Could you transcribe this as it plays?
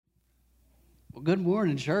Well, good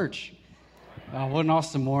morning, church. What an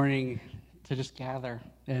awesome morning to just gather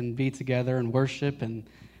and be together and worship. And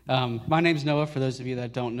my name's Noah, for those of you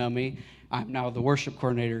that don't know me. I'm now the worship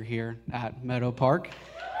coordinator here at Meadow Park.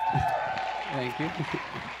 Thank you.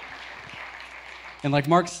 And like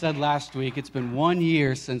Mark said last week, it's been 1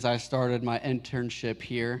 year since I started my internship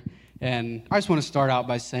here. And I just want to start out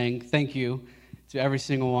by saying thank you to every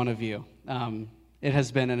single one of you. It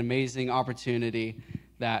has been an amazing opportunity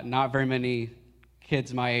that not very many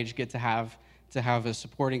kids my age get to have a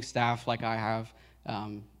supporting staff like I have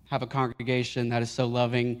a congregation that is so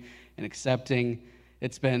loving and accepting.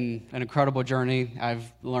 It's been an incredible journey. I've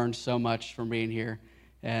learned so much from being here,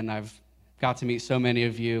 and I've got to meet so many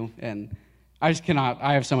of you, and I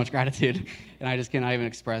have so much gratitude, and I just cannot even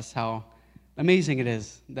express how amazing it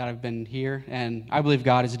is that I've been here, and I believe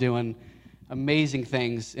God is doing amazing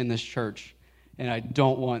things in this church, and I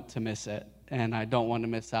don't want to miss it, and I don't want to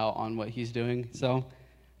miss out on what He's doing, so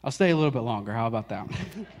I'll stay a little bit longer. How about that?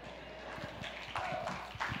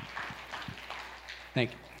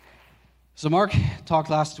 Thank you. So Mark talked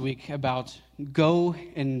last week about go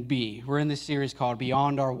and be. We're in this series called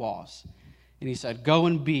Beyond Our Walls. And he said, go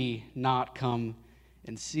and be, not come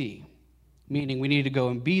and see. Meaning we need to go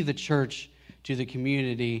and be the church to the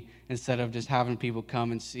community instead of just having people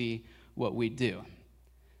come and see what we do.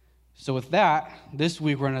 So with that, this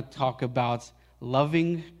week we're going to talk about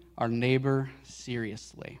loving our neighbor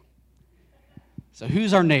seriously. So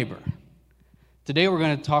who's our neighbor? Today we're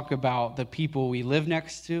going to talk about the people we live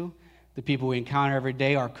next to, the people we encounter every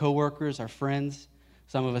day, our coworkers, our friends,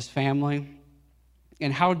 some of us family.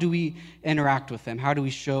 And how do we interact with them? How do we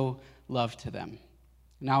show love to them?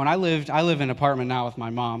 Now, when I live in an apartment now with my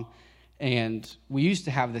mom, and we used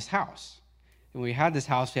to have this house. And we had this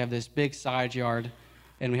house, we have this big side yard,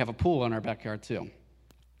 and we have a pool in our backyard too.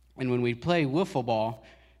 And when we'd play wiffle ball,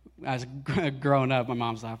 as growing up, my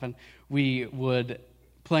mom's laughing, we would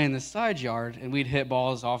play in the side yard, and we'd hit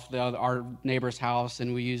balls off our neighbor's house,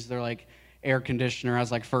 and we used their air conditioner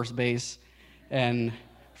as first base. And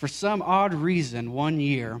for some odd reason, 1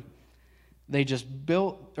 year, they just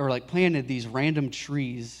built or planted these random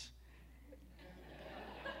trees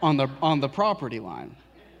on the property line.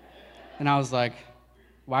 And I was like,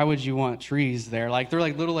 why would you want trees there? They're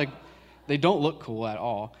little, they don't look cool at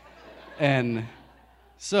all. And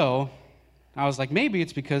so I was like, maybe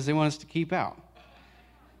it's because they want us to keep out.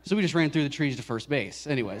 So we just ran through the trees to first base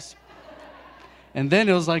anyways. And then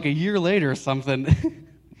it was a year later or something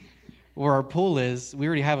where our pool is, we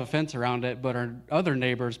already have a fence around it, but our other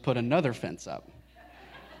neighbors put another fence up.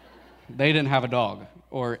 They didn't have a dog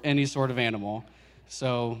or any sort of animal.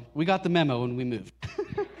 So we got the memo when we moved.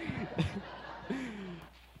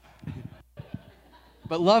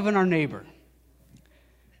 But loving our neighbor.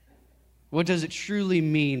 What does it truly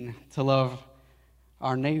mean to love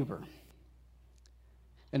our neighbor?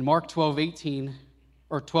 In Mark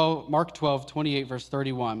 12:28, verse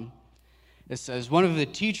 31, it says, one of the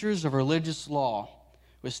teachers of religious law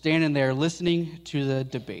was standing there listening to the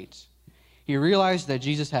debate. He realized that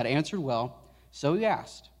Jesus had answered well, so he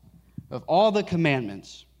asked, of all the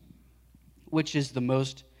commandments, which is the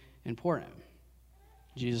most important?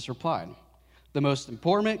 Jesus replied, the most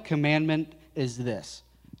important commandment is this.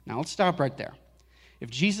 Now let's stop right there. If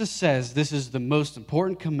Jesus says this is the most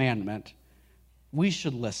important commandment, we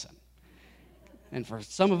should listen. And for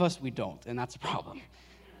some of us, we don't, and that's a problem.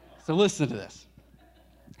 So listen to this.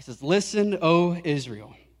 It says, listen, O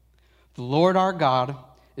Israel, the Lord our God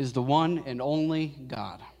is the one and only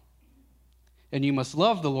God. And you must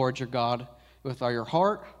love the Lord your God with all your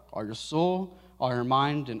heart, all your soul, all your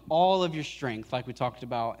mind, and all of your strength, like we talked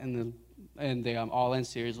about in the All In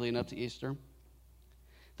series leading up to Easter.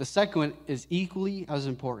 The second is equally as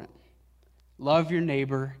important. Love your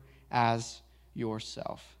neighbor as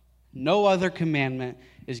yourself. No other commandment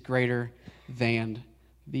is greater than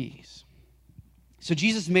these. So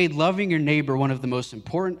Jesus made loving your neighbor one of the most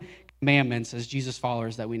important commandments as Jesus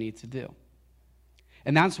followers that we need to do.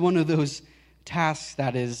 And that's one of those tasks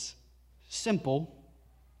that is simple.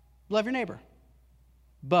 Love your neighbor.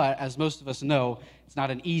 But as most of us know, it's not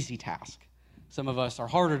an easy task. Some of us are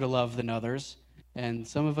harder to love than others, and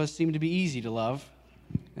some of us seem to be easy to love.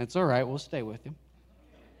 It's all right, we'll stay with you.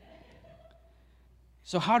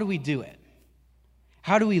 So how do we do it?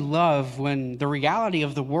 How do we love when the reality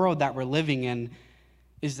of the world that we're living in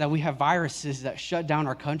is that we have viruses that shut down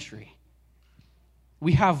our country?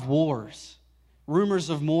 We have wars, rumors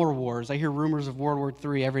of more wars. I hear rumors of World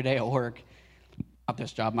War III every day at work. Not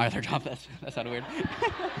this job, my other job. That sounded weird.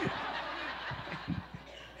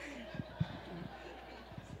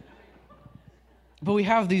 But we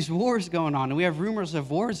have these wars going on, and we have rumors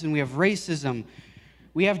of wars, and we have racism.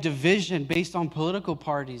 We have division based on political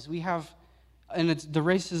parties. And it's the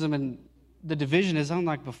racism and the division is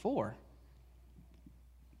unlike before.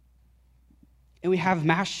 And we have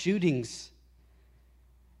mass shootings.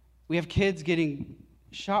 We have kids getting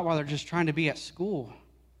shot while they're just trying to be at school.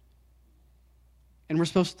 And we're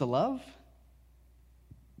supposed to love?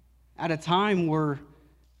 At a time where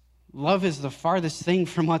love is the farthest thing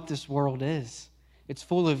from what this world is. It's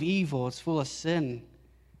full of evil. It's full of sin.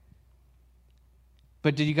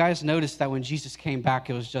 But did you guys notice that when Jesus came back,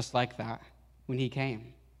 it was just like that when he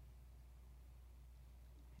came?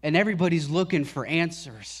 And everybody's looking for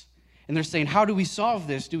answers. And they're saying, how do we solve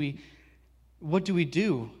this? What do we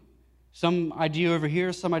do? Some idea over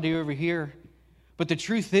here, some idea over here. But the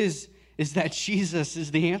truth is that Jesus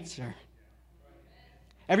is the answer.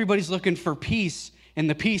 Everybody's looking for peace, and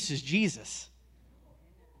the peace is Jesus.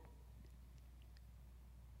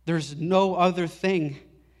 There's no other thing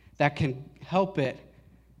that can help it.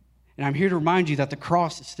 And I'm here to remind you that the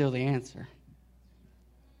cross is still the answer.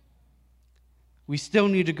 We still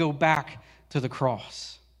need to go back to the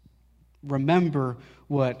cross. Remember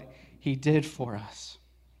what he did for us.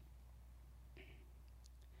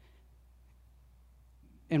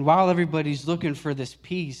 And while everybody's looking for this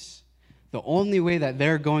peace, the only way that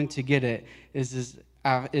they're going to get it is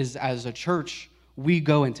as a church, we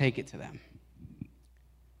go and take it to them.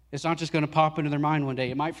 It's not just going to pop into their mind one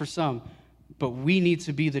day. It might for some, but we need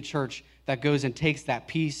to be the church that goes and takes that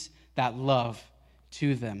peace, that love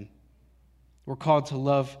to them. We're called to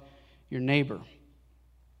love your neighbor.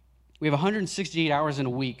 We have 168 hours in a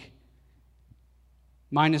week,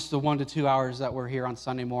 minus the 1 to 2 hours that we're here on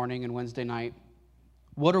Sunday morning and Wednesday night.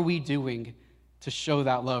 What are we doing to show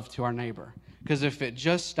that love to our neighbor? Because if it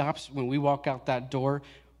just stops when we walk out that door,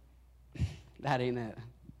 that ain't it.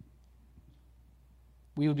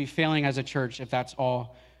 We would be failing as a church if that's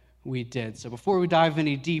all we did. So before we dive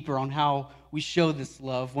any deeper on how we show this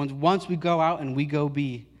love, once we go out and we go and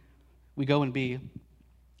be,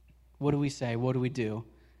 what do we say? What do we do?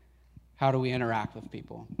 How do we interact with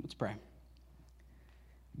people? Let's pray.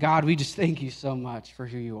 God, we just thank you so much for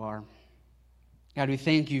who you are. God, we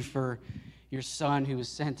thank you for your Son who was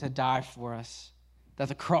sent to die for us, that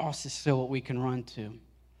the cross is still what we can run to.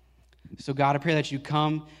 So God, I pray that you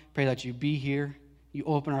come, pray that you be here, you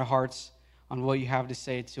open our hearts on what you have to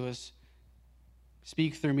say to us.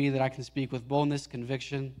 Speak through me that I can speak with boldness,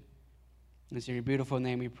 conviction. And it's in your beautiful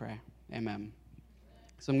name we pray. Amen.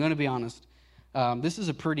 So I'm going to be honest. This is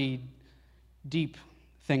a pretty deep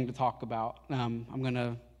thing to talk about. I'm going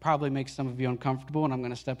to probably make some of you uncomfortable, and I'm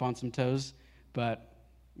going to step on some toes, but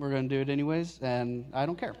we're going to do it anyways, and I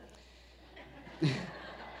don't care.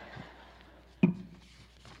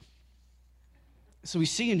 So we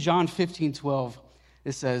see in John 15:12,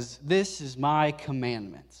 it says, "This is my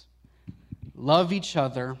commandment. Love each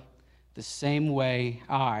other the same way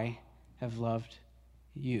I have loved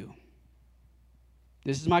you."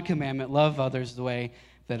 This is my commandment. Love others the way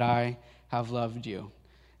that I have loved you.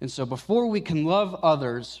 And so before we can love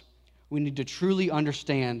others, we need to truly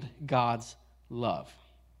understand God's love.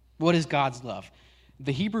 What is God's love? One of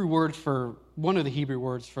the Hebrew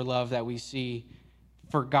words for love that we see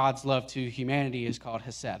for God's love to humanity is called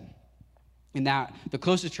hesed. And that the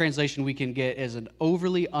closest translation we can get is an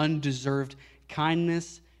overly undeserved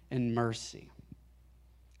kindness and mercy.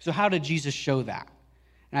 So how did Jesus show that?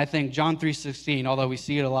 And I think John 3:16, although we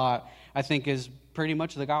see it a lot, I think is pretty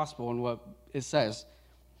much the gospel and what it says.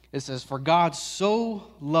 It says, "For God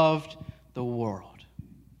so loved the world."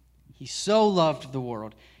 He so loved the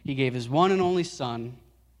world. He gave his one and only Son,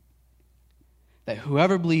 that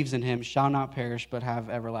whoever believes in him shall not perish but have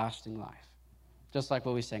everlasting life. Just like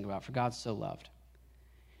what we sang about, for God so loved.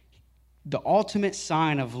 The ultimate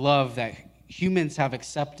sign of love that humans have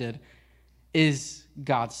accepted is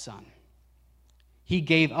God's Son. He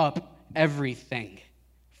gave up everything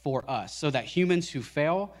for us so that humans who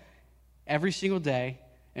fail every single day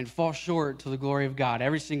and fall short to the glory of God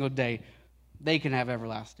every single day, they can have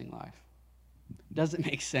everlasting life. Doesn't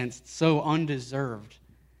make sense. It's so undeserved.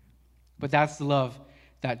 But that's the love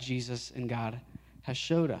that Jesus and God has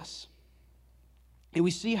showed us. And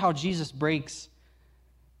we see how Jesus breaks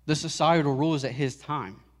the societal rules at his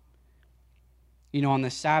time. You know, on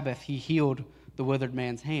the Sabbath, he healed the withered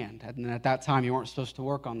man's hand. And at that time, you weren't supposed to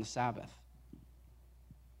work on the Sabbath.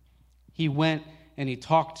 He went and he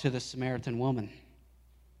talked to the Samaritan woman.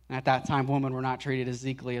 And at that time, women were not treated as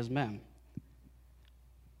equally as men.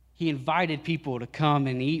 He invited people to come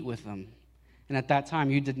and eat with him. And at that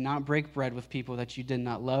time, you did not break bread with people that you did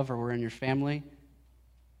not love or were in your family.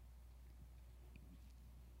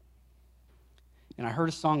 And I heard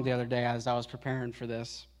a song the other day as I was preparing for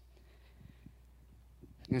this.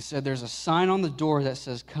 And it said, there's a sign on the door that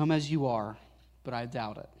says, come as you are, but I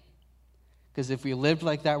doubt it. Because if we lived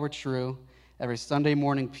like that were true, every Sunday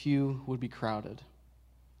morning pew would be crowded.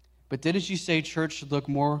 But didn't you say church should look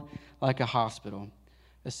more like a hospital,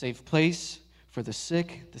 a safe place for the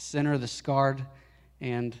sick, the sinner, the scarred,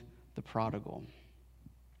 and the prodigal?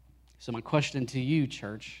 So my question to you,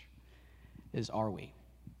 church, is are we?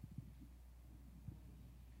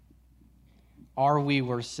 Are we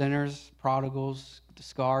where sinners, prodigals, the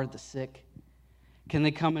scarred, the sick, can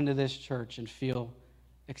they come into this church and feel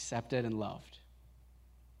accepted and loved?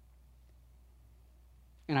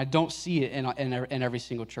 And I don't see it in every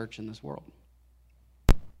single church in this world.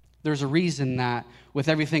 There's a reason that with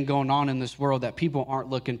everything going on in this world that people aren't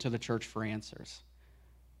looking to the church for answers.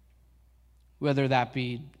 Whether that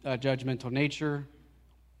be a judgmental nature,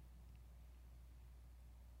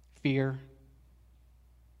 fear.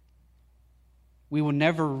 We will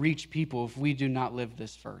never reach people if we do not live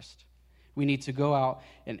this first. We need to go out,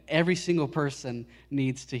 and every single person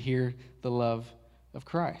needs to hear the love of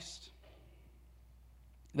Christ.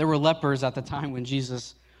 There were lepers at the time when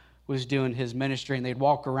Jesus was doing his ministry, and they'd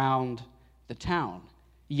walk around the town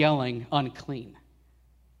yelling, unclean.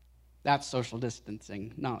 That's social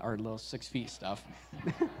distancing, not our little 6 feet stuff.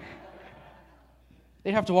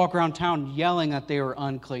 They'd have to walk around town yelling that they were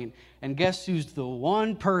unclean. And guess who's the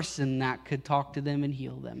one person that could talk to them and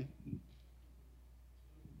heal them?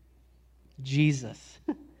 Jesus.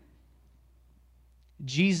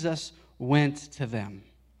 Jesus went to them.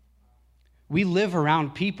 We live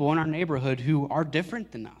around people in our neighborhood who are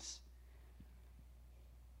different than us.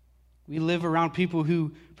 We live around people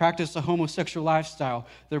who practice a homosexual lifestyle.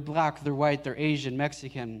 They're black, they're white, they're Asian,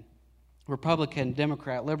 Mexican, Republican,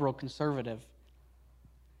 Democrat, liberal, conservative.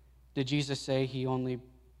 Did Jesus say he only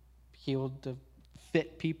healed the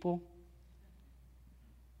fit people?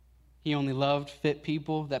 He only loved fit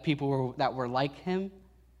people, that were like him?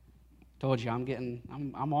 Told you,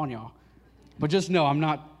 I'm on y'all. But just know,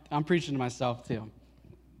 I'm preaching to myself too.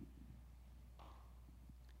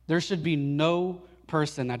 There should be no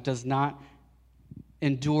person that does not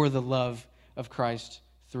endure the love of Christ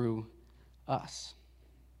through us.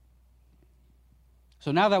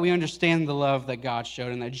 So now that we understand the love that God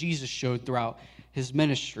showed and that Jesus showed throughout his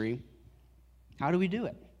ministry, how do we do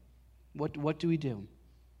it? What do we do?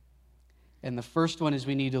 And the first one is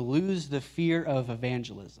we need to lose the fear of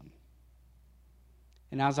evangelism.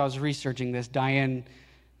 And as I was researching this, Diane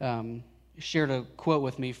shared a quote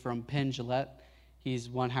with me from Penn Jillette. He's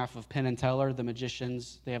one half of Penn and Teller, the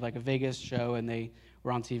magicians. They have like a Vegas show, and they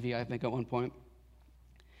were on TV, I think, at one point.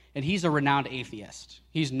 And he's a renowned atheist.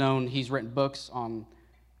 He's written books on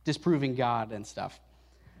disproving God and stuff.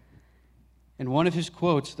 And one of his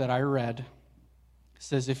quotes that I read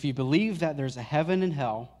says, if you believe that there's a heaven and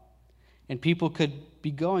hell, and people could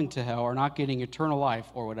be going to hell or not getting eternal life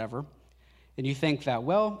or whatever, and you think that,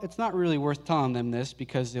 well, it's not really worth telling them this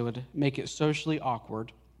because it would make it socially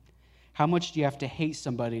awkward, how much do you have to hate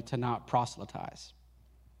somebody to not proselytize?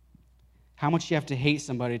 How much do you have to hate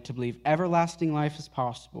somebody to believe everlasting life is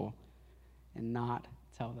possible and not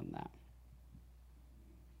tell them that?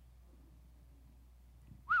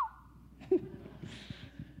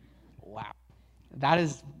 Wow. That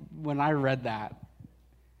is, when I read that,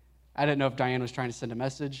 I didn't know if Diane was trying to send a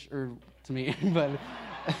message or to me,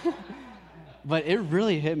 but it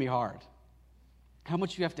really hit me hard. How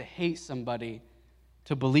much you have to hate somebody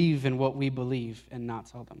to believe in what we believe and not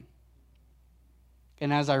tell them.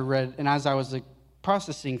 And as I was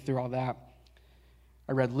processing through all that,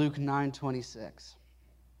 I read Luke 9:26.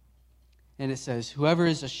 And it says, whoever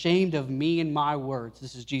is ashamed of me and my words,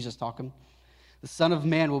 this is Jesus talking, the Son of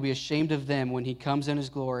Man will be ashamed of them when he comes in his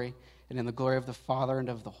glory and in the glory of the Father and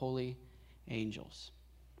of the holy angels.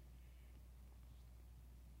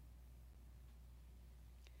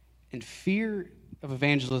 And fear of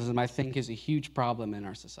evangelism, I think, is a huge problem in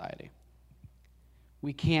our society.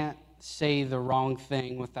 We can't say the wrong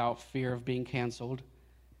thing without fear of being canceled.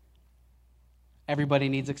 Everybody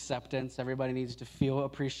needs acceptance. Everybody needs to feel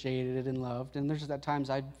appreciated and loved. And there's at times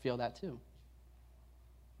I feel that too.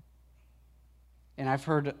 And I've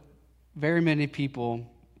heard very many people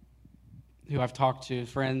who I've talked to,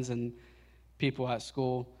 friends and people at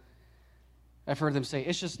school, I've heard them say,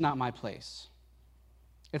 it's just not my place.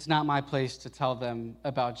 It's not my place to tell them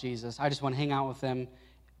about Jesus. I just want to hang out with them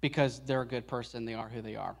because they're a good person. They are who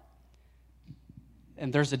they are.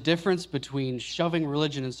 And there's a difference between shoving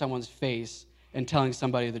religion in someone's face and telling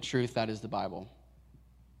somebody the truth that is the Bible.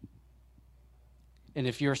 And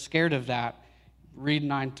if you're scared of that, read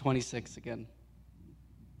 9:26 again.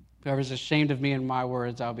 Whoever's ashamed of me and my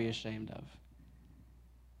words, I'll be ashamed of.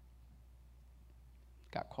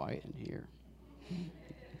 Got quiet in here.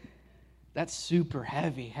 That's super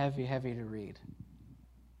heavy to read.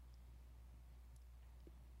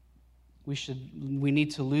 We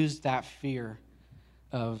need to lose that fear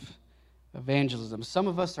of evangelism. Some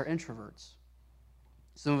of us are introverts.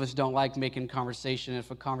 Some of us don't like making conversation.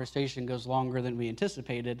 If a conversation goes longer than we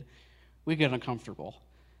anticipated, we get uncomfortable.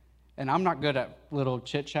 And I'm not good at little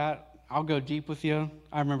chit-chat. I'll go deep with you.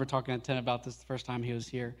 I remember talking to Tim about this the first time he was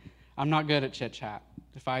here. I'm not good at chit-chat.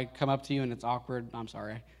 If I come up to you and it's awkward, I'm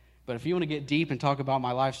sorry. But if you want to get deep and talk about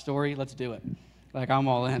my life story, let's do it. Like, I'm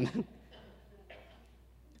all in.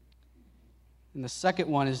 And the second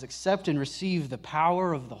one is accept and receive the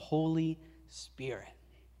power of the Holy Spirit.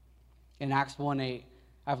 In Acts 1:8,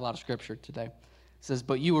 I have a lot of scripture today. It says,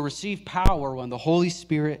 but you will receive power when the Holy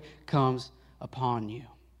Spirit comes upon you.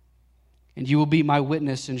 And you will be my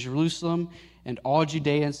witness in Jerusalem and all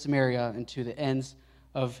Judea and Samaria and to the ends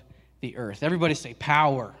of the earth. Everybody say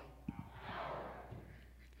power.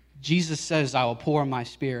 Jesus says, I will pour my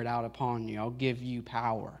Spirit out upon you. I'll give you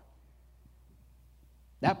power.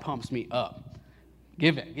 That pumps me up.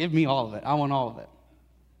 Give me all of it. I want all of it.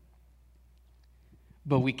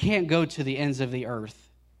 But we can't go to the ends of the earth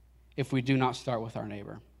if we do not start with our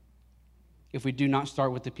neighbor. If we do not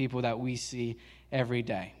start with the people that we see every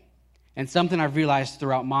day. And something I've realized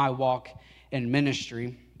throughout my walk in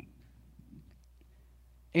ministry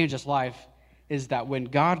and just life is that when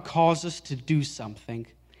God calls us to do something,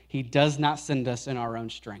 he does not send us in our own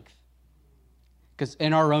strength. Because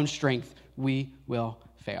in our own strength, we will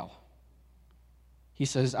fail. He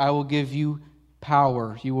says, I will give you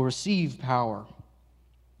power. You will receive power.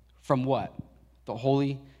 From what? The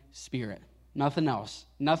Holy Spirit. Nothing else.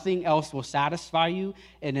 Nothing else will satisfy you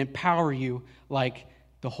and empower you like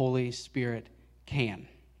the Holy Spirit can.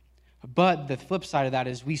 But the flip side of that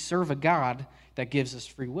is we serve a God that gives us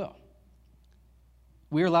free will.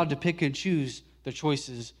 We're allowed to pick and choose the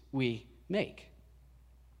choices we make.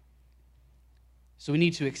 So we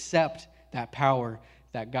need to accept that power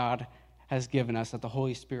that God has given us, that the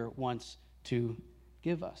Holy Spirit wants to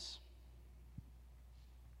give us.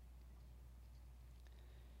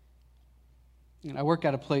 And I work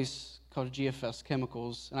at a place called GFS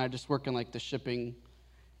Chemicals, and I just work in like the shipping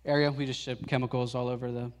area. We just ship chemicals all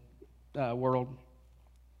over the world.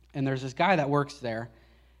 And there's this guy that works there,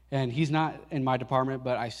 and he's not in my department,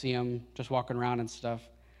 but I see him just walking around and stuff.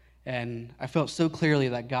 And I felt so clearly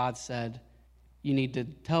that God said, you need to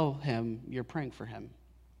tell him you're praying for him.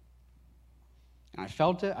 And I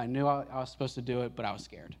felt it. I knew I was supposed to do it, but I was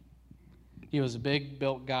scared. He was a big,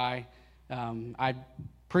 built guy. I'm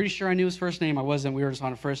pretty sure I knew his first name. I wasn't. We were just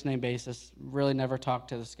on a first-name basis. Really never talked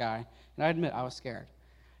to this guy. And I admit, I was scared.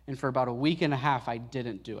 And for about a week and a half, I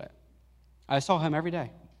didn't do it. I saw him every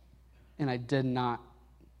day, and I did not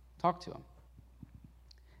talk to him.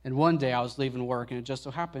 And one day, I was leaving work, and it just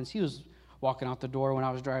so happens he was walking out the door when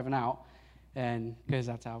I was driving out. And because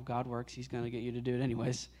that's how God works, he's going to get you to do it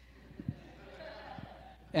anyways.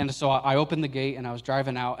 And so I opened the gate, and I was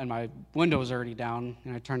driving out, and my window was already down,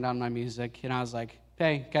 and I turned down my music, and I was like,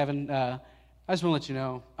 hey, Kevin, I just want to let you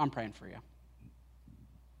know I'm praying for you.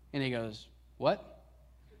 And he goes, what?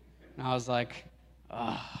 And I was like,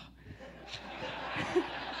 ugh.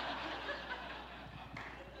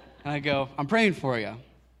 And I go, I'm praying for you.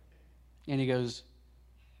 And he goes,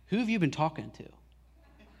 who have you been talking to?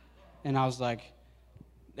 And I was like,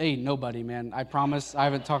 hey, nobody, man. I promise I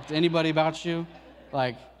haven't talked to anybody about you.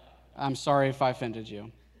 Like, I'm sorry if I offended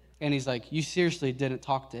you. And he's like, you seriously didn't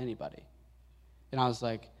talk to anybody? And I was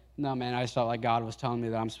like, no, man, I just felt like God was telling me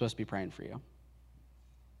that I'm supposed to be praying for you.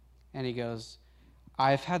 And he goes,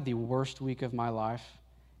 I've had the worst week of my life,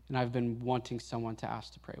 and I've been wanting someone to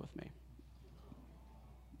ask to pray with me.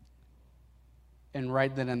 And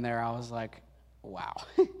right then and there, I was like, wow.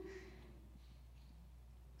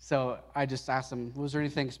 So I just asked him, was there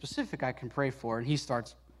anything specific I can pray for? And he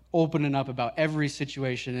starts opening up about every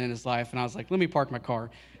situation in his life. And I was like, let me park my car,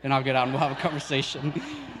 and I'll get out and we'll have a conversation.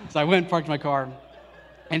 So I went and parked my car,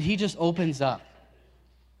 and he just opens up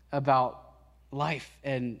about life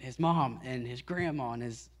and his mom and his grandma and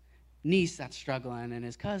his niece that's struggling and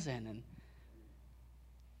his cousin.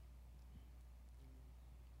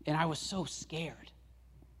 And I was so scared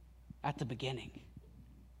at the beginning.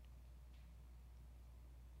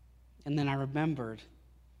 And then I remembered,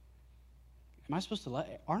 aren't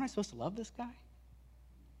I supposed to love this guy?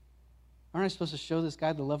 Aren't I supposed to show this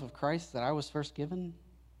guy the love of Christ that I was first given?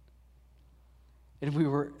 And we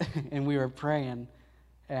were praying,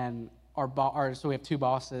 and so we have two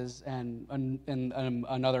bosses and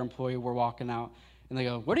another employee were walking out, And they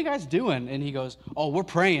go, what are you guys doing? And he goes, oh, we're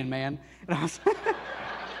praying, man. And I was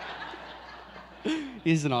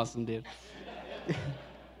he's an awesome dude.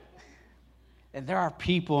 And there are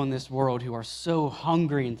people in this world who are so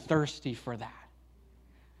hungry and thirsty for that.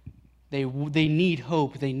 They need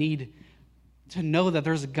hope. They need to know that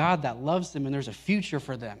there's a God that loves them and there's a future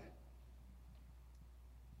for them.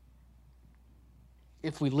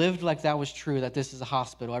 If we lived like that was true, that this is a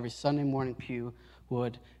hospital, every Sunday morning pew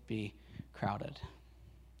would be crowded.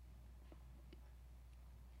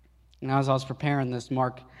 And as I was preparing this,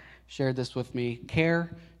 Mark shared this with me.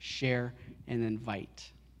 Care, share, and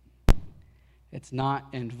invite. It's not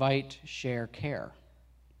invite, share, care.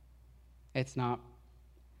 It's not,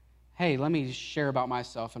 hey, let me share about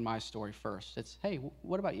myself and my story first. It's, hey,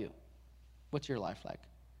 what about you? What's your life like?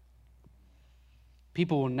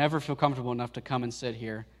 People will never feel comfortable enough to come and sit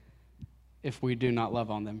here if we do not love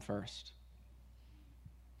on them first.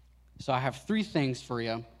 So I have 3 things for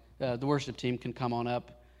you. The worship team can come on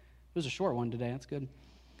up. It was a short one today. That's good.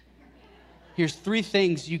 Here's 3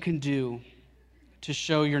 things you can do to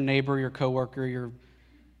show your neighbor, your coworker,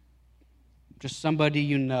 just somebody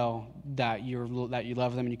you know that you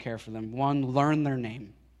love them and you care for them. 1, learn their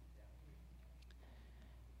name.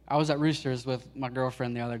 I was at Roosters with my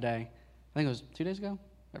girlfriend the other day. I think it was 2 days ago.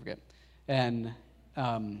 I forget. And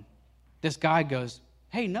this guy goes,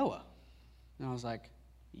 hey, Noah. And I was like,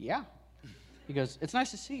 yeah. He goes, it's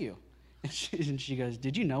nice to see you. And she goes,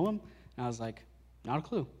 did you know him? And I was like, not a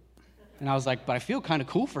clue. And I was like, but I feel kind of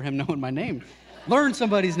cool for him knowing my name. Learn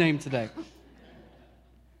somebody's name today.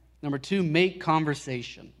 Number 2, make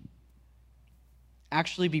conversation.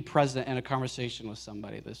 Actually be present in a conversation with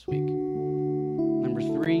somebody this week. Number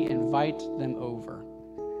 3, invite them over.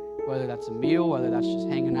 Whether that's a meal, whether that's just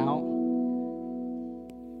hanging out.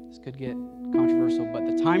 This could get controversial, but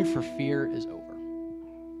the time for fear is over.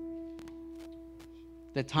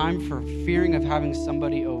 The time for fearing of having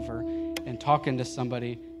somebody over and talking to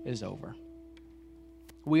somebody is over.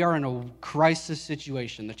 We are in a crisis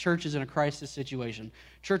situation. The church is in a crisis situation.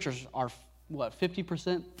 Churches are,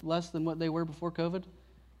 50% less than what they were before COVID?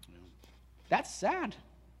 That's sad.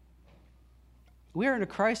 We are in a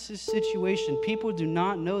crisis situation. People do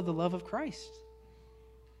not know the love of Christ.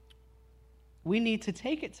 We need to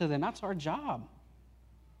take it to them. That's our job.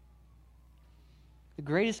 The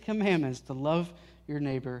greatest commandment is to love your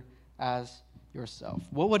neighbor as yourself.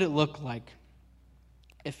 What would it look like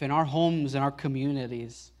if in our homes and our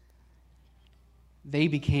communities they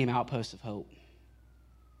became outposts of hope?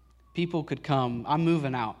 People could come. I'm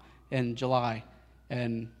moving out in July,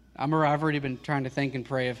 and I've already been trying to think and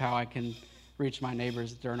pray of how I can reach my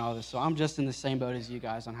neighbors during all this. So I'm just in the same boat as you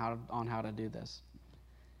guys on how to do this.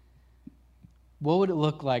 What would it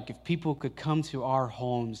look like if people could come to our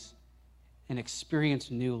homes and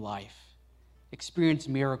experience new life, experience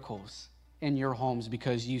miracles in your homes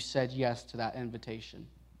because you said yes to that invitation?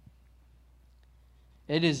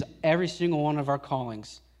 It is every single one of our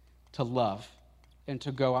callings to love and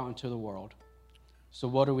to go out into the world. So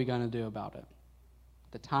what are we going to do about it?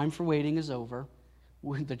 The time for waiting is over.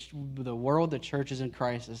 The world, the church is in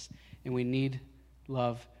crisis, and we need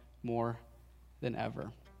love more than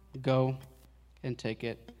ever. Go and take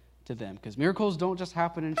it to them, because miracles don't just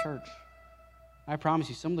happen in church. I promise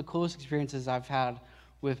you, some of the coolest experiences I've had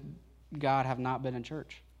with God have not been in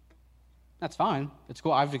church. That's fine. It's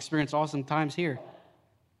cool. I've experienced awesome times here.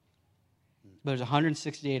 But there's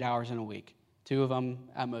 168 hours in a week. 2 of them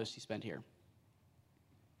at most you spend here.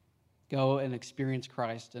 Go and experience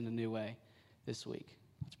Christ in a new way this week.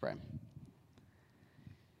 Let's pray.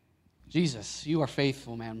 Jesus, you are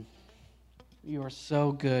faithful, man. You are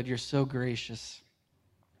so good. You're so gracious.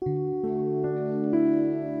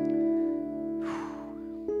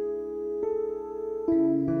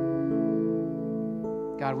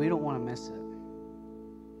 God, we don't want to miss it.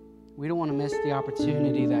 We don't want to miss the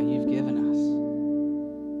opportunity that you've given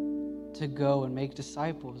us to go and make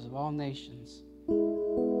disciples of all nations.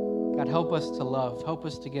 God, help us to love. Help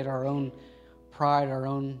us to get our own pride, our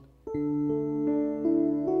own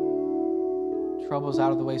troubles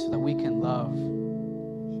out of the way so that we can love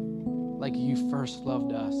like you first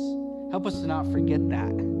loved us. Help us to not forget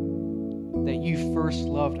that you first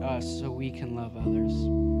loved us so we can love others.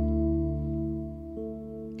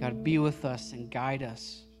 God, be with us and guide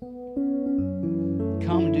us.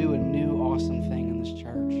 Come do a new awesome thing in this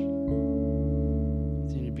church.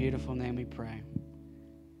 It's in your beautiful name we pray.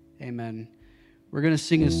 Amen. We're going to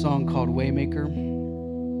sing a song called Waymaker.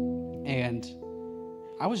 And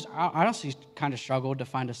I honestly kind of struggled to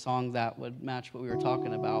find a song that would match what we were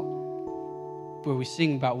talking about, where we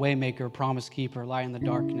sing about Waymaker, Promise Keeper, Light in the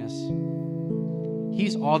Darkness.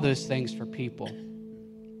 He's all those things for people.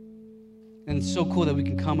 And it's so cool that we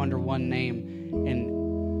can come under one name and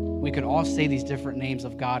we can all say these different names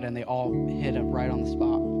of God and they all hit it right on the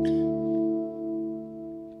spot.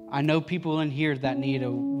 I know people in here that need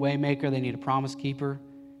a way maker, they need a promise keeper,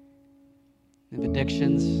 they have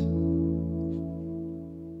addictions.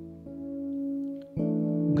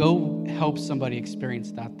 Go help somebody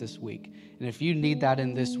experience that this week. And if you need that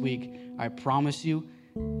in this week, I promise you,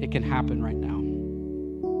 it can happen right now.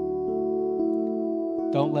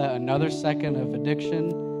 Don't let another second of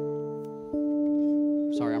addiction.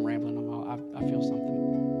 Sorry, I'm rambling. I feel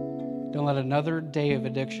something. Don't let another day of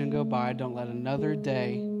addiction go by. Don't let another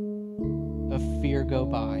day of fear go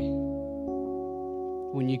by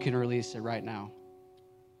when you can release it right now.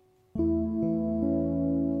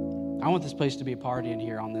 I want this place to be a party in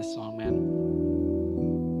here on this song, man.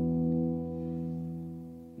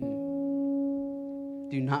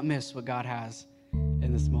 Do not miss what God has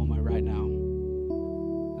in this moment right now.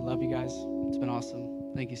 I love you guys. It's been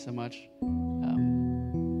awesome. Thank you so much.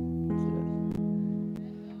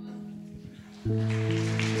 Let's do it.